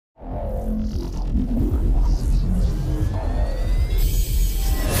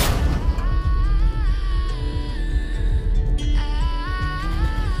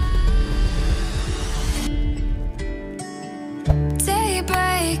Day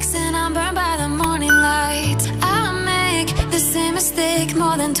breaks and I'm burned by the morning light. I make the same mistake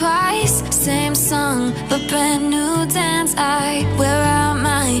more than twice. Same song, but brand new dance. I wear out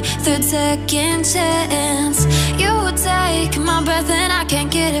my third second chance. You take my breath and I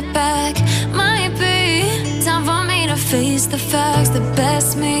can't get it back. Might be time for me to face the facts. The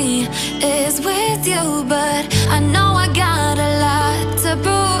best me is with you, but I know I got a lot to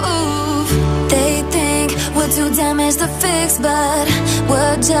prove. They think we're too damaged to fix, but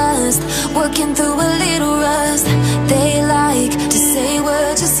we're just working through a little rust. They like to say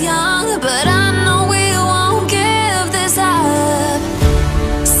we're just young, but I know we won't give this up.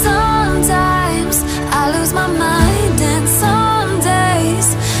 Sometimes I lose my mind, and some days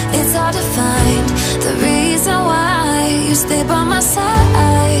it's hard to find the reason why you stay by my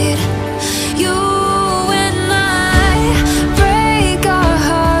side. You and I break our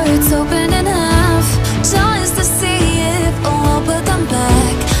hearts open in half, just to see if we'll put them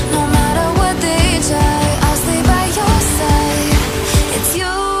back. No matter what they try, I'll stay by your side. It's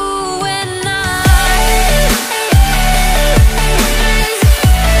you and I.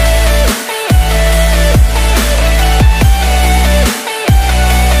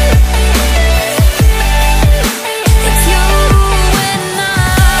 It's you and I.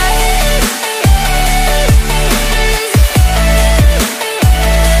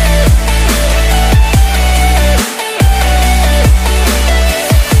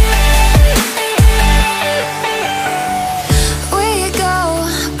 We go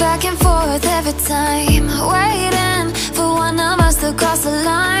back and forth every time, waiting for one of us to cross the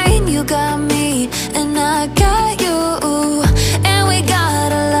line. You got me and I got you, and we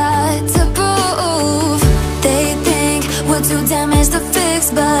got a lot to prove. They think we're too damaged to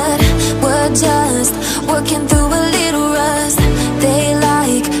fix, but we're just working through a little rust. They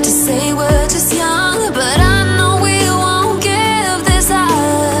like to say we're just young, but I know we won't give this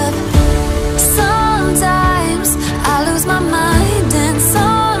up. Sometimes I lose my mind, and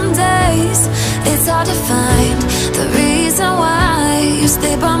some days it's hard to find the reason why you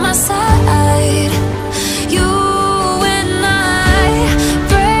stay by my side. You and I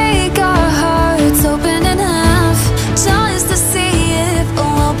break our hearts open in half, just to see if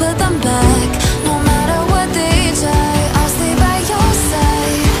we'll put them back. No matter what they try, I'll stay by your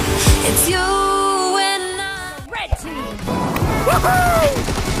side. It's you and I. Red team! Woohoo!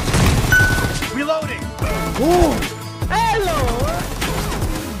 Reloading! Ooh. Hello!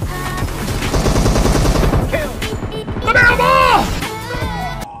 Kill! Come here, boy!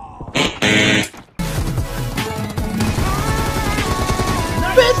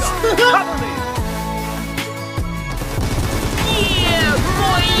 Bitch! Cover me! Yeah,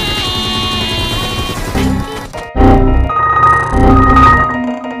 boy!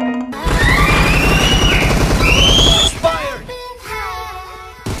 Expired!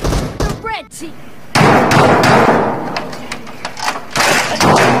 The red team!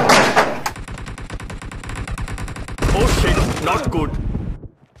 Oh shit, not good.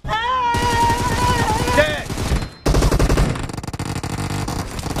 Dead!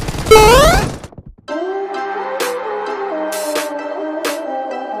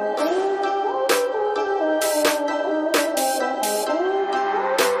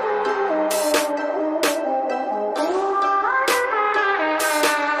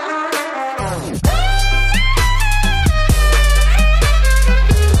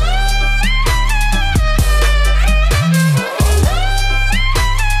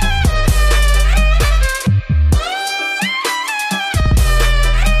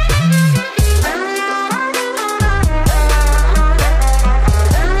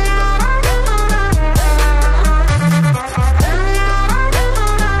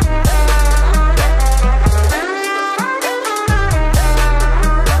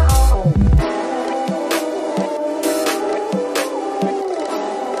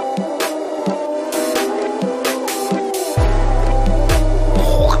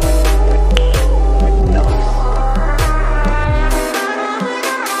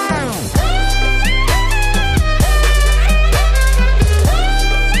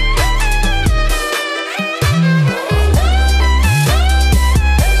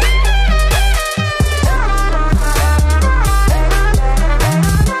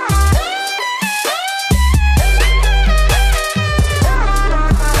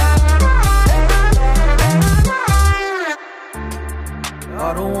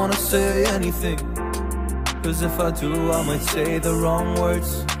 say anything, 'cause if I do I might say the wrong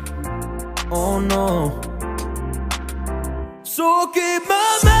words. oh no. So I'll keep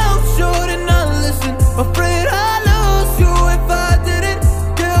my mouth shut and not listen. Afraid I'll lose you if I